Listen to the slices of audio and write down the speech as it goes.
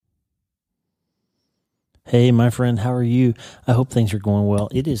Hey, my friend, how are you? I hope things are going well.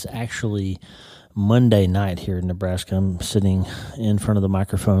 It is actually Monday night here in Nebraska. I'm sitting in front of the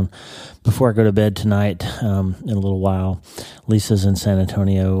microphone before I go to bed tonight in a little while. Lisa's in San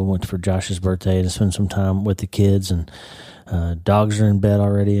Antonio, went for Josh's birthday to spend some time with the kids, and dogs are in bed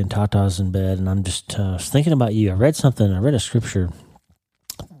already, and Tata's in bed, and I'm just thinking about you. I read a scripture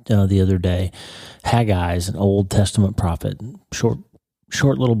the other day. Haggai is an Old Testament prophet, short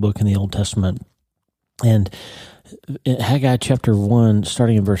little book in the Old Testament. And in Haggai chapter 1,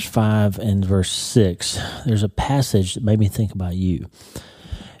 starting in verse 5 and verse 6, there's a passage that made me think about you.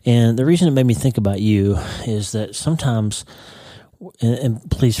 And the reason it made me think about you is that sometimes, and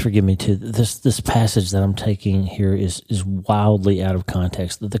please forgive me too, this passage that I'm taking here is wildly out of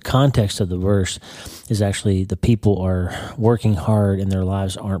context. The context of the verse is actually the people are working hard and their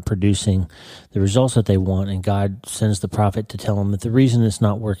lives aren't producing the results that they want, and God sends the prophet to tell them that the reason it's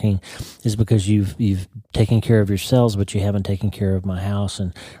not working is because you've taken care of yourselves, but you haven't taken care of my house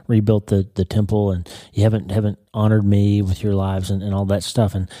and rebuilt the temple, and you haven't honored me with your lives and all that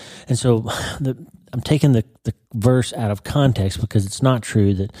stuff. And so I'm taking the verse out of context because it's not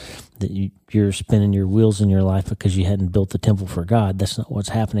true that you're spinning your wheels in your life because you hadn't built the temple for God. That's not what's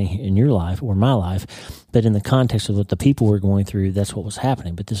happening in your life or my life. But in the context of what the people were going through, that's what was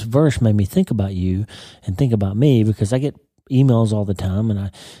happening. But this verse made me think about you and think about me because I get emails all the time, and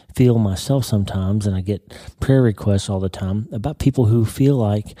I feel myself sometimes, and I get prayer requests all the time about people who feel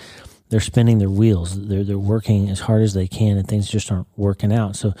like they're spinning their wheels. They're working as hard as they can, and things just aren't working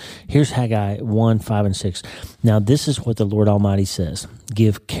out. So here's Haggai 1, 5, and 6. Now this is what the Lord Almighty says.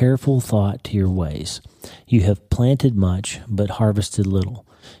 Give careful thought to your ways. You have planted much, but harvested little.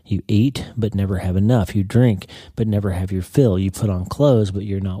 You eat, but never have enough. You drink, but never have your fill. You put on clothes, but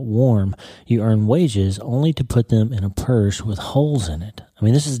you're not warm. You earn wages only to put them in a purse with holes in it. I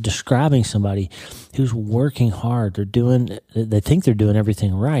mean, this is describing somebody who's working hard. They think they're doing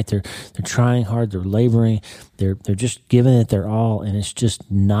everything right. They're trying hard. They're laboring. They're just giving it their all, and it's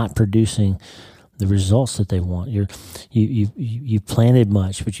just not producing the results that they want. You've planted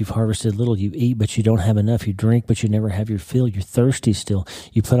much, but you've harvested little. You eat, but you don't have enough. You drink, but you never have your fill. You're thirsty still.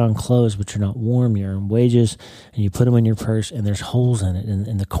 You put on clothes, but you're not warm. You earn wages, and you put them in your purse, and there's holes in it,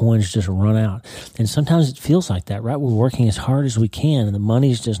 and the coins just run out. And sometimes it feels like that, right? We're working as hard as we can, and the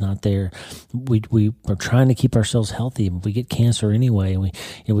money's just not there. We are trying to keep ourselves healthy, but we get cancer anyway,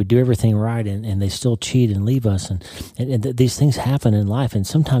 and we do everything right, and they still cheat and leave us, and these things happen in life, and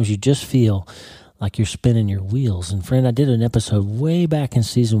sometimes you just feel like you're spinning your wheels. And friend, I did an episode way back in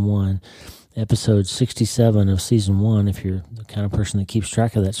season 1, episode 67 of season 1, if you're the kind of person that keeps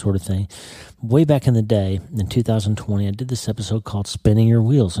track of that sort of thing. Way back in the day, in 2020, I did this episode called Spinning Your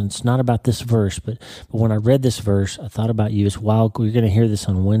Wheels. And it's not about this verse, but when I read this verse, I thought about you. It's wild. You're going to hear this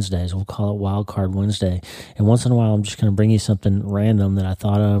on Wednesdays. We'll call it Wild Card Wednesday. And once in a while, I'm just going to bring you something random that I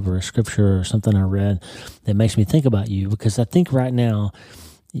thought of, or a scripture or something I read that makes me think about you. Because I think right now,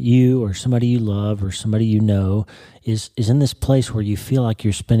 you or somebody you love or somebody you know is in this place where you feel like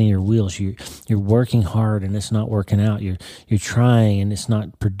you're spinning your wheels. You're working hard and it's not working out. You're trying and it's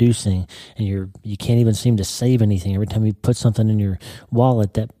not producing, and you can't even seem to save anything. Every time you put something in your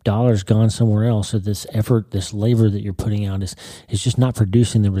wallet, that dollar's gone somewhere else. So this effort, this labor that you're putting out is just not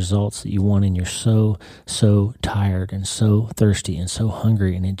producing the results that you want, and you're so tired and so thirsty and so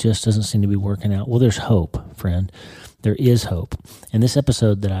hungry, and it just doesn't seem to be working out. Well, there's hope, friend. There is hope. And this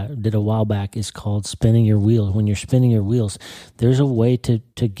episode that I did a while back is called Spinning Your Wheels. When you're spinning your wheels, there's a way to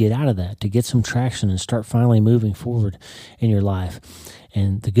get out of that, to get some traction and start finally moving forward in your life.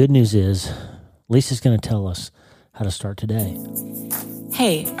 And the good news is, Lisa's going to tell us how to start today.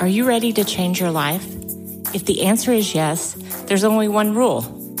 Hey, are you ready to change your life? If the answer is yes, there's only one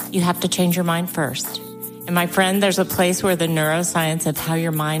rule. You have to change your mind first. And my friend, there's a place where the neuroscience of how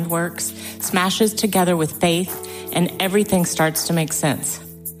your mind works smashes together with faith, and everything starts to make sense.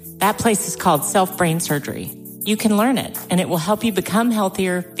 That place is called self-brain surgery. You can learn it, and it will help you become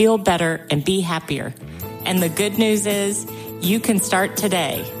healthier, feel better, and be happier. And the good news is, you can start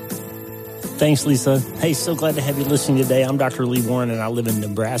today. Thanks, Lisa. Hey, so glad to have you listening today. I'm Dr. Lee Warren, and I live in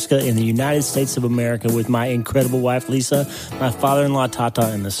Nebraska in the United States of America with my incredible wife, Lisa, my father-in-law, Tata,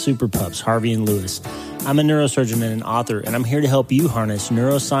 and the super pups, Harvey and Lewis. I'm a neurosurgeon and an author, and I'm here to help you harness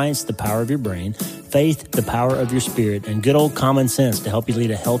neuroscience, the power of your brain, faith, the power of your spirit, and good old common sense to help you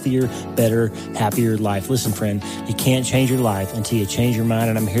lead a healthier, better, happier life. Listen, friend, you can't change your life until you change your mind,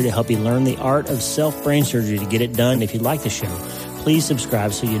 and I'm here to help you learn the art of self-brain surgery to get it done. If you like the show, Please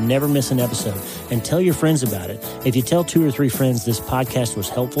subscribe so you never miss an episode, and tell your friends about it. If you tell 2 or 3 friends this podcast was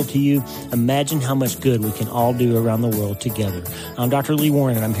helpful to you, imagine how much good we can all do around the world together. I'm Dr. Lee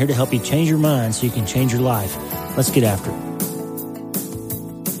Warren, and I'm here to help you change your mind so you can change your life. Let's get after it.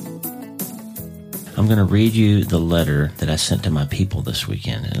 I'm going to read you the letter that I sent to my people this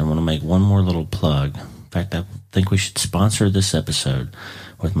weekend, and I want to make one more little plug. In fact, I think we should sponsor this episode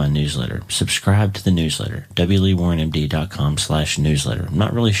with my newsletter. Subscribe to the newsletter, wleewarrenmd.com/newsletter. I'm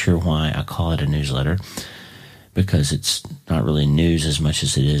not really sure why I call it a newsletter, because it's not really news as much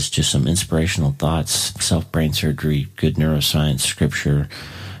as it is just some inspirational thoughts, self-brain surgery, good neuroscience, scripture,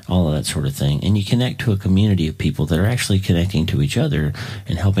 all of that sort of thing. And you connect to a community of people that are actually connecting to each other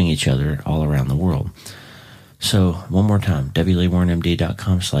and helping each other all around the world. So, one more time,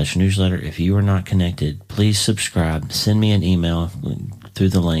 wleewarrenmd.com/newsletter. If you are not connected, please subscribe. Send me an email through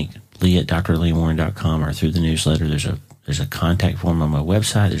the link, lee@drleewarren.com, or through the newsletter. There's a contact form on my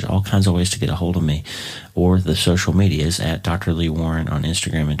website. There's all kinds of ways to get a hold of me, or the social medias at Dr. Lee Warren on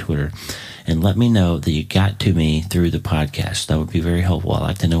Instagram and Twitter. And let me know that you got to me through the podcast. That would be very helpful. I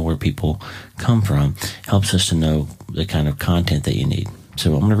like to know where people come from. Helps us to know the kind of content that you need.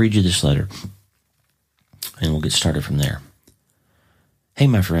 So I'm going to read you this letter, and we'll get started from there. Hey,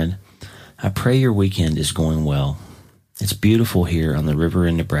 my friend, I pray your weekend is going well. It's beautiful here on the river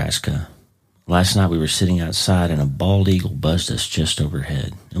in Nebraska. Last night we were sitting outside and a bald eagle buzzed us just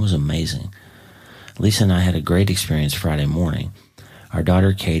overhead. It was amazing. Lisa and I had a great experience Friday morning. Our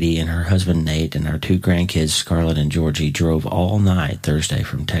daughter Katie and her husband Nate and our 2 grandkids Scarlett and Georgie drove all night Thursday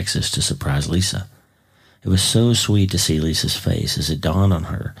from Texas to surprise Lisa. It was so sweet to see Lisa's face as it dawned on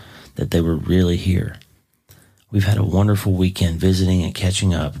her that they were really here. We've had a wonderful weekend visiting and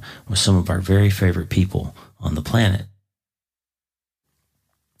catching up with some of our very favorite people on the planet.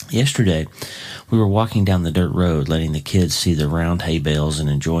 Yesterday, we were walking down the dirt road, letting the kids see the round hay bales and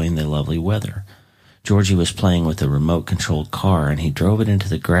enjoying the lovely weather. Georgie was playing with a remote-controlled car, and he drove it into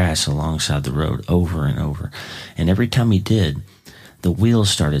the grass alongside the road over and over. And every time he did, the wheels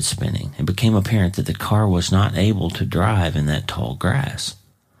started spinning. It became apparent that the car was not able to drive in that tall grass.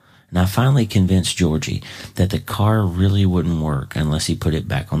 And I finally convinced Georgie that the car really wouldn't work unless he put it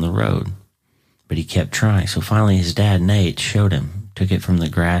back on the road. But he kept trying, so finally his dad, Nate, showed him, took it from the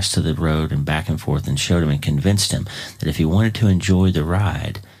grass to the road and back and forth, and showed him and convinced him that if he wanted to enjoy the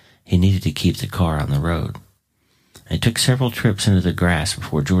ride, he needed to keep the car on the road. It took several trips into the grass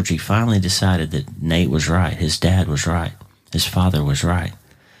before Georgie finally decided that Nate was right, his dad was right, his father was right,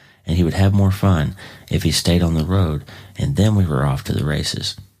 and he would have more fun if he stayed on the road, and then we were off to the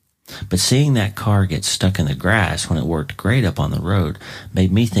races. But seeing that car get stuck in the grass when it worked great up on the road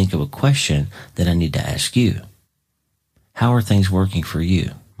made me think of a question that I need to ask you. How are things working for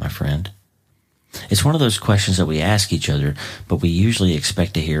you, my friend? It's one of those questions that we ask each other, but we usually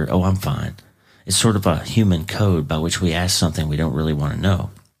expect to hear, "Oh, I'm fine." It's sort of a human code by which we ask something we don't really want to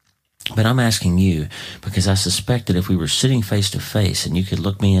know. But I'm asking you because I suspect that if we were sitting face to face and you could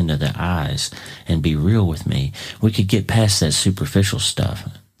look me into the eyes and be real with me, we could get past that superficial stuff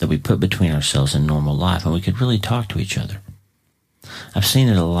that we put between ourselves in normal life, and we could really talk to each other. I've seen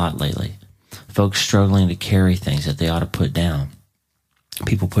it a lot lately. Folks struggling to carry things that they ought to put down.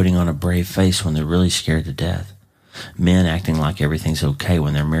 People putting on a brave face when they're really scared to death. Men acting like everything's okay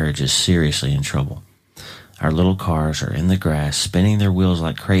when their marriage is seriously in trouble. Our little cars are in the grass, spinning their wheels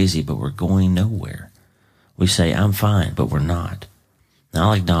like crazy, but we're going nowhere. We say, "I'm fine," but we're not. Now,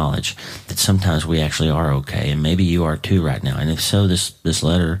 I'll acknowledge that sometimes we actually are okay, and maybe you are too right now. And if so, this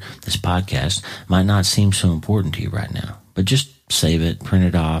letter, this podcast, might not seem so important to you right now. But just save it, print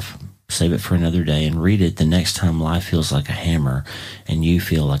it off, save it for another day, and read it the next time life feels like a hammer and you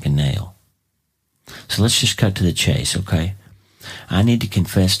feel like a nail. So let's just cut to the chase, okay? I need to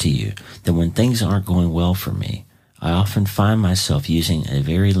confess to you that when things aren't going well for me, I often find myself using a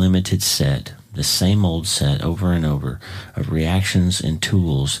very limited set, the same old set over and over, of reactions and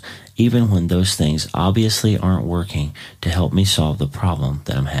tools, even when those things obviously aren't working to help me solve the problem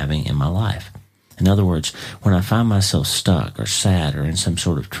that I'm having in my life. In other words, when I find myself stuck or sad or in some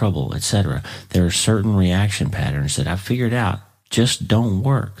sort of trouble, etc., there are certain reaction patterns that I've figured out just don't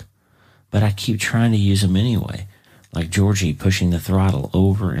work, but I keep trying to use them anyway, like Georgie pushing the throttle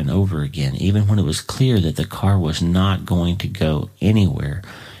over and over again, even when it was clear that the car was not going to go anywhere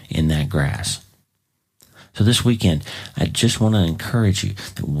in that grass. So this weekend, I just want to encourage you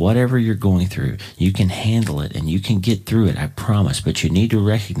that whatever you're going through, you can handle it and you can get through it, I promise. But you need to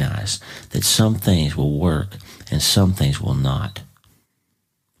recognize that some things will work and some things will not.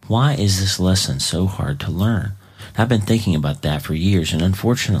 Why is this lesson so hard to learn? I've been thinking about that for years, and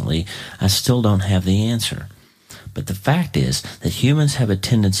unfortunately, I still don't have the answer. But the fact is that humans have a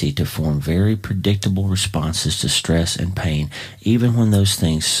tendency to form very predictable responses to stress and pain, even when those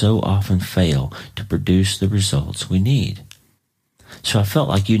things so often fail to produce the results we need. So I felt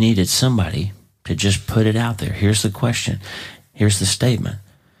like you needed somebody to just put it out there. Here's the question. Here's the statement.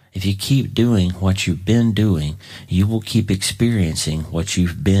 If you keep doing what you've been doing, you will keep experiencing what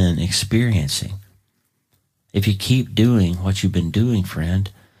you've been experiencing. If you keep doing what you've been doing,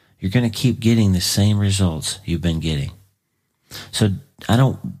 friend, you're going to keep getting the same results you've been getting. So I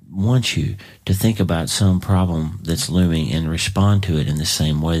don't want you to think about some problem that's looming and respond to it in the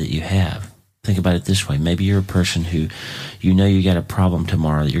same way that you have. Think about it this way. Maybe you're a person who, you know, you got a problem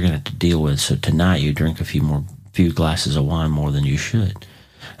tomorrow that you're going to have to deal with. So tonight you drink a few glasses of wine more than you should.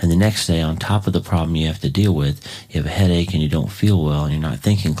 And the next day, on top of the problem you have to deal with, you have a headache and you don't feel well and you're not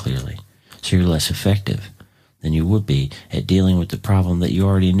thinking clearly. So you're less effective than you would be at dealing with the problem that you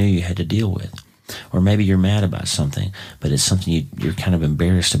already knew you had to deal with. Or maybe you're mad about something, but it's something you're kind of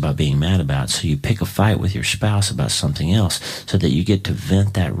embarrassed about being mad about, so you pick a fight with your spouse about something else so that you get to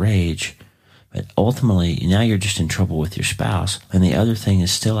vent that rage. But ultimately, now you're just in trouble with your spouse, and the other thing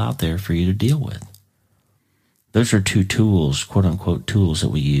is still out there for you to deal with. Those are two tools, quote-unquote tools that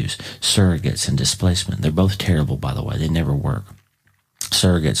we use, surrogates and displacement. They're both terrible, by the way. They never work.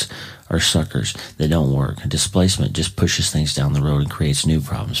 Surrogates are suckers. They don't work. And displacement just pushes things down the road and creates new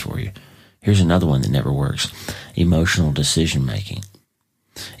problems for you. Here's another one that never works. Emotional decision making.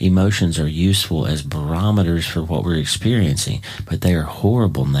 Emotions are useful as barometers for what we're experiencing, but they are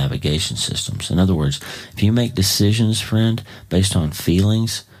horrible navigation systems. In other words, if you make decisions, friend, based on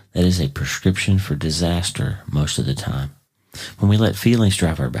feelings, that is a prescription for disaster most of the time. When we let feelings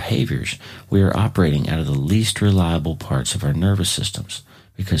drive our behaviors, we are operating out of the least reliable parts of our nervous systems,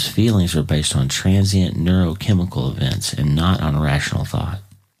 because feelings are based on transient neurochemical events and not on rational thought,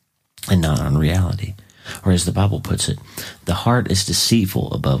 and not on reality. Or as the Bible puts it, the heart is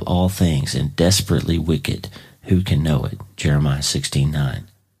deceitful above all things and desperately wicked. Who can know it? Jeremiah 16:9.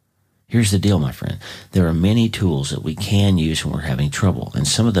 Here's the deal, my friend. There are many tools that we can use when we're having trouble, and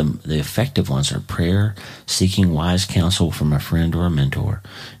some of them, the effective ones, are prayer, seeking wise counsel from a friend or a mentor,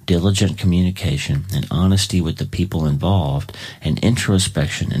 diligent communication, and honesty with the people involved, and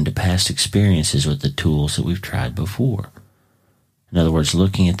introspection into past experiences with the tools that we've tried before. In other words,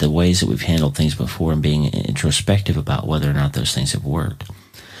 looking at the ways that we've handled things before and being introspective about whether or not those things have worked.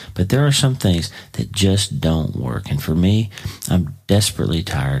 But there are some things that just don't work. And for me, I'm desperately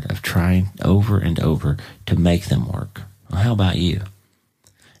tired of trying over and over to make them work. Well, how about you?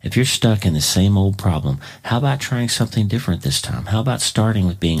 If you're stuck in the same old problem, how about trying something different this time? How about starting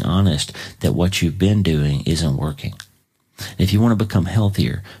with being honest that what you've been doing isn't working? If you want to become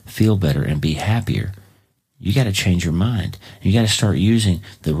healthier, feel better, and be happier, you got to change your mind. You got to start using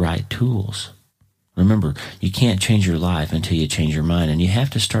the right tools. Remember, you can't change your life until you change your mind, and you have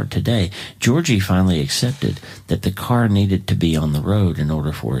to start today. Georgie finally accepted that the car needed to be on the road in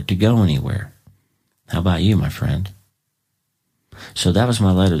order for it to go anywhere. How about you, my friend? So that was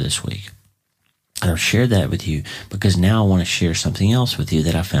my letter this week. I've shared that with you because now I want to share something else with you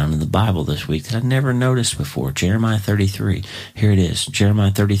that I found in the Bible this week that I'd never noticed before. Jeremiah 33. Here it is.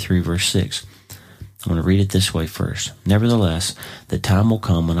 Jeremiah 33, verse 6. I'm going to read it this way first. Nevertheless, the time will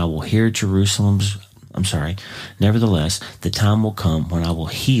come when I will heal Jerusalem's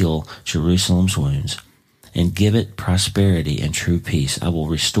wounds and give it prosperity and true peace. I will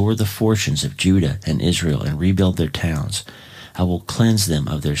restore the fortunes of Judah and Israel and rebuild their towns. I will cleanse them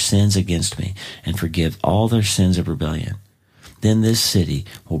of their sins against me and forgive all their sins of rebellion. Then this city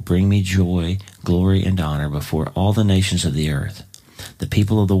will bring me joy, glory, and honor before all the nations of the earth. The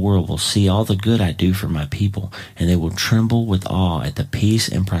people of the world will see all the good I do for my people, and they will tremble with awe at the peace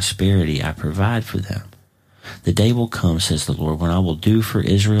and prosperity I provide for them. The day will come, says the Lord, when I will do for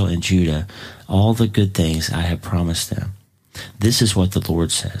Israel and Judah all the good things I have promised them. This is what the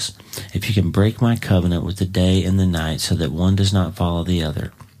Lord says. If you can break my covenant with the day and the night so that one does not follow the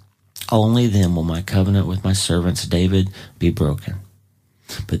other, only then will my covenant with my servants David be broken.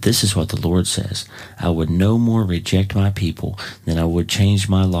 But this is what the Lord says. I would no more reject my people than I would change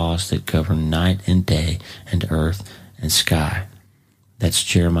my laws that govern night and day and earth and sky. That's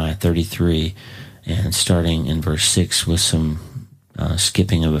Jeremiah 33, and starting in verse 6 with some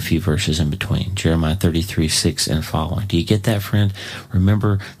skipping of a few verses in between. Jeremiah 33, 6 and following. Do you get that, friend?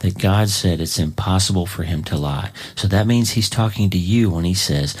 Remember that God said it's impossible for him to lie. So that means he's talking to you when he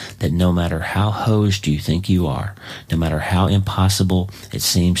says that no matter how hosed you think you are, no matter how impossible it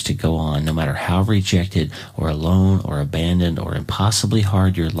seems to go on, no matter how rejected or alone or abandoned or impossibly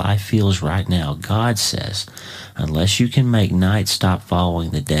hard your life feels right now, God says, unless you can make night stop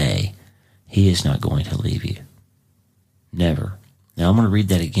following the day, he is not going to leave you. Never. Now I'm going to read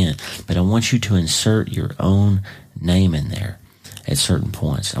that again, but I want you to insert your own name in there at certain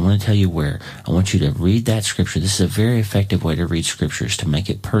points. I'm going to tell you where. I want you to read that scripture. This is a very effective way to read scriptures, to make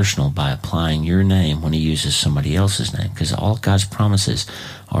it personal by applying your name when he uses somebody else's name, because all God's promises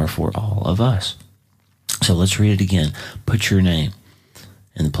are for all of us. So let's read it again. Put your name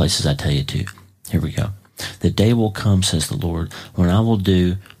in the places I tell you to. Here we go. The day will come, says the Lord, when I will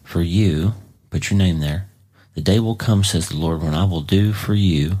do for you, put your name there. The day will come, says the Lord, when I will do for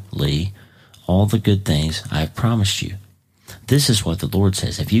you, Lee, all the good things I have promised you. This is what the Lord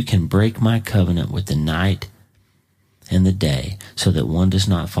says. If you can break my covenant with the night and the day, so that one does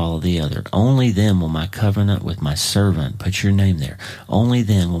not follow the other, only then will my covenant with my servant, put your name there, only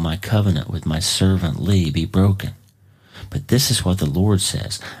then will my covenant with my servant Lee be broken. But this is what the Lord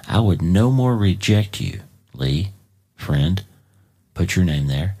says. I would no more reject you, Lee, friend, put your name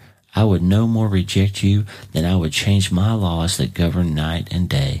there. I would no more reject you than I would change my laws that govern night and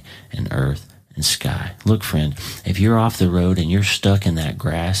day and earth and sky. Look, friend, if you're off the road and you're stuck in that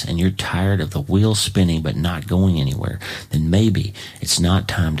grass and you're tired of the wheels spinning but not going anywhere, then maybe it's not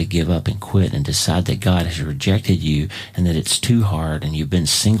time to give up and quit and decide that God has rejected you and that it's too hard and you've been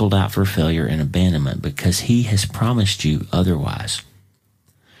singled out for failure and abandonment, because he has promised you otherwise.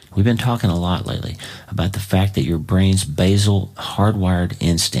 We've been talking a lot lately about the fact that your brain's basal hardwired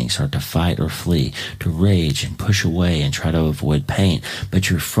instincts are to fight or flee, to rage and push away and try to avoid pain. But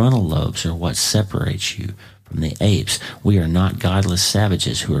your frontal lobes are what separates you from the apes. We are not godless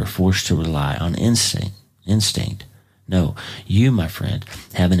savages who are forced to rely on instinct. No, you, my friend,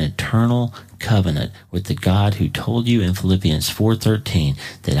 have an eternal covenant with the God who told you in Philippians 4:13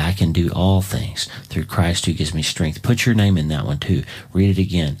 that I can do all things through Christ who gives me strength. Put your name in that one too. Read it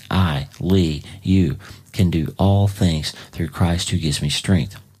again. I, Lee, you can do all things through Christ who gives me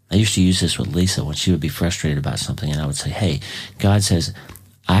strength. I used to use this with Lisa when she would be frustrated about something, and I would say, hey, God says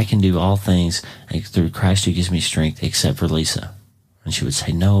I can do all things through Christ who gives me strength except for Lisa. And she would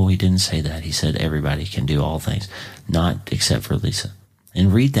say, no, he didn't say that. He said everybody can do all things, not except for Lisa.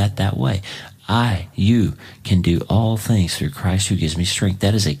 And read that way. You can do all things through Christ who gives me strength.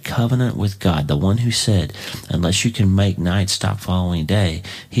 That is a covenant with God, the one who said, unless you can make night stop following day,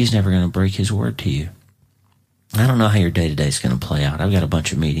 he's never going to break his word to you. I don't know how your day-to-day is going to play out. I've got a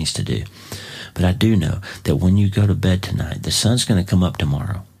bunch of meetings to do. But I do know that when you go to bed tonight, the sun's going to come up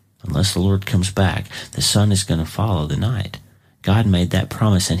tomorrow. Unless the Lord comes back, the sun is going to follow the night. God made that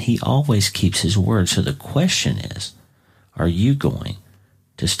promise, and he always keeps his word. So the question is, are you going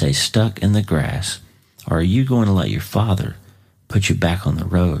to stay stuck in the grass, or are you going to let your father put you back on the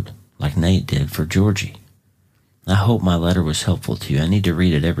road like Nate did for Georgie? I hope my letter was helpful to you. I need to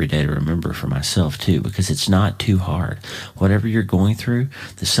read it every day to remember for myself too, because it's not too hard. Whatever you're going through,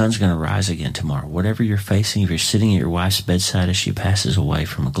 the sun's going to rise again tomorrow. Whatever you're facing, if you're sitting at your wife's bedside as she passes away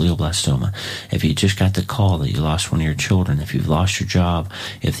from a glioblastoma, if you just got the call that you lost one of your children, if you've lost your job,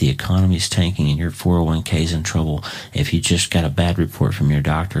 if the economy's tanking and your 401k's in trouble, if you just got a bad report from your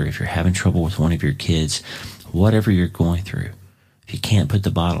doctor, if you're having trouble with one of your kids, whatever you're going through, if you can't put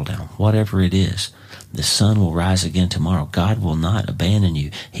the bottle down, whatever it is, the sun will rise again tomorrow. God will not abandon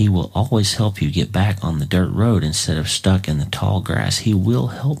you. He will always help you get back on the dirt road instead of stuck in the tall grass. He will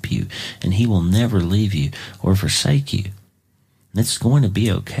help you, and he will never leave you or forsake you. And it's going to be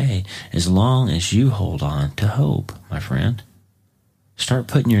okay as long as you hold on to hope, my friend. Start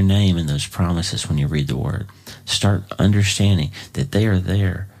putting your name in those promises when you read the word. Start understanding that they are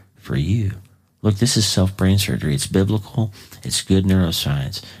there for you. Look, this is self-brain surgery. It's biblical, it's good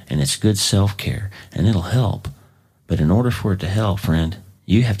neuroscience, and it's good self-care, and it'll help. But in order for it to help, friend,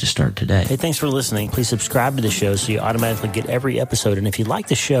 you have to start today. Hey, thanks for listening. Please subscribe to the show so you automatically get every episode. And if you like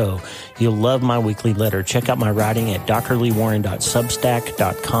the show, you'll love my weekly letter. Check out my writing at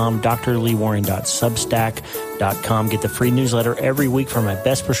drleewarren.substack.com, drleewarren.substack.com. Get the free newsletter every week for my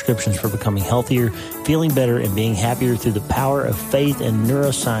best prescriptions for becoming healthier, feeling better, and being happier through the power of faith and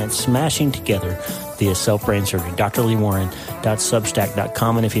neuroscience smashing together via self-brain surgery.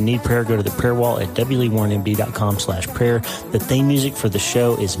 drleewarren.substack.com. And if you need prayer, go to the prayer wall at wleewarrenmd.com/prayer. The theme music for the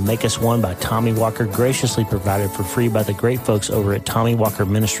show is Make Us One by Tommy Walker, graciously provided for free by the great folks over at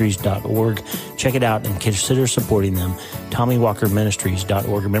TommyWalkerMinistries.org. Check it out and consider supporting them.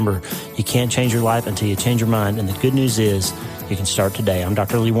 TommyWalkerMinistries.org. Remember, you can't change your life until you change your mind. And the good news is you can start today. I'm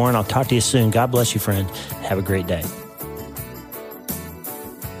Dr. Lee Warren. I'll talk to you soon. God bless you, friend. Have a great day.